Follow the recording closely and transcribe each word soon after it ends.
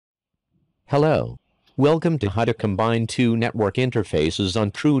Hello. Welcome to how to combine two network interfaces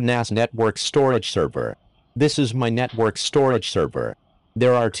on TrueNAS network storage server. This is my network storage server.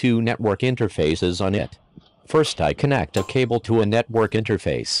 There are two network interfaces on it. First, I connect a cable to a network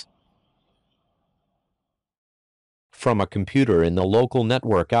interface. From a computer in the local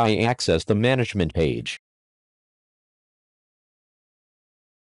network, I access the management page.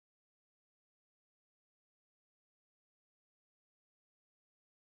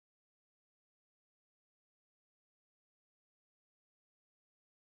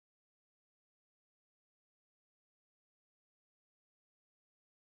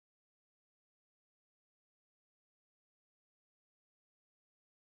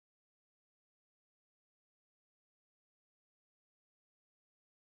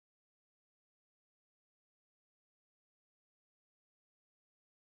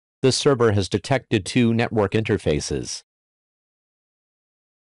 The server has detected two network interfaces.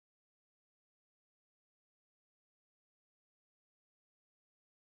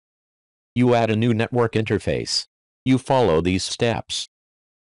 You add a new network interface. You follow these steps.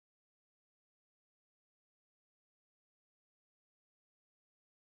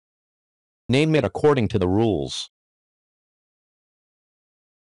 Name it according to the rules.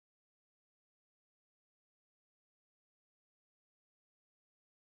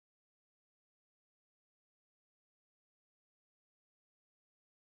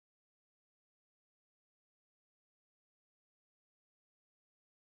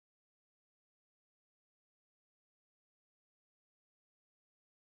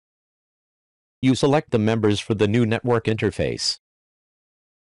 You select the members for the new network interface.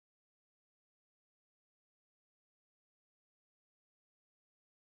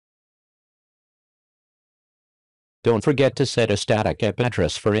 Don't forget to set a static IP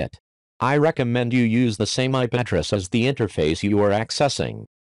address for it. I recommend you use the same IP address as the interface you are accessing,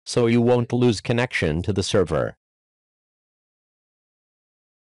 so you won't lose connection to the server.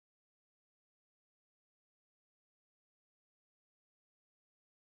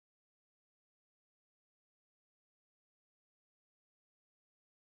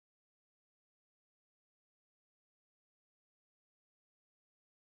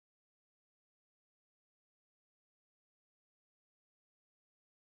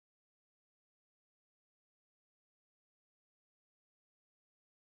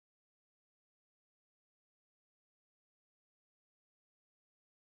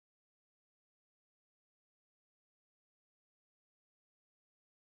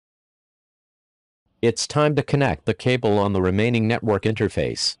 It's time to connect the cable on the remaining network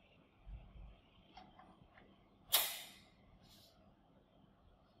interface.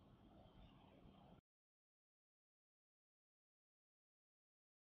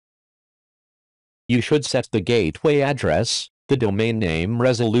 You should set the gateway address, the domain name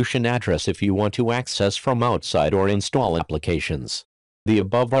resolution address if you want to access from outside or install applications. The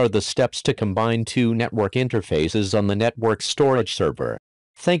above are the steps to combine two network interfaces on the network storage server.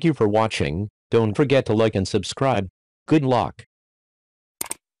 Thank you for watching. Don't forget to like and subscribe. Good luck.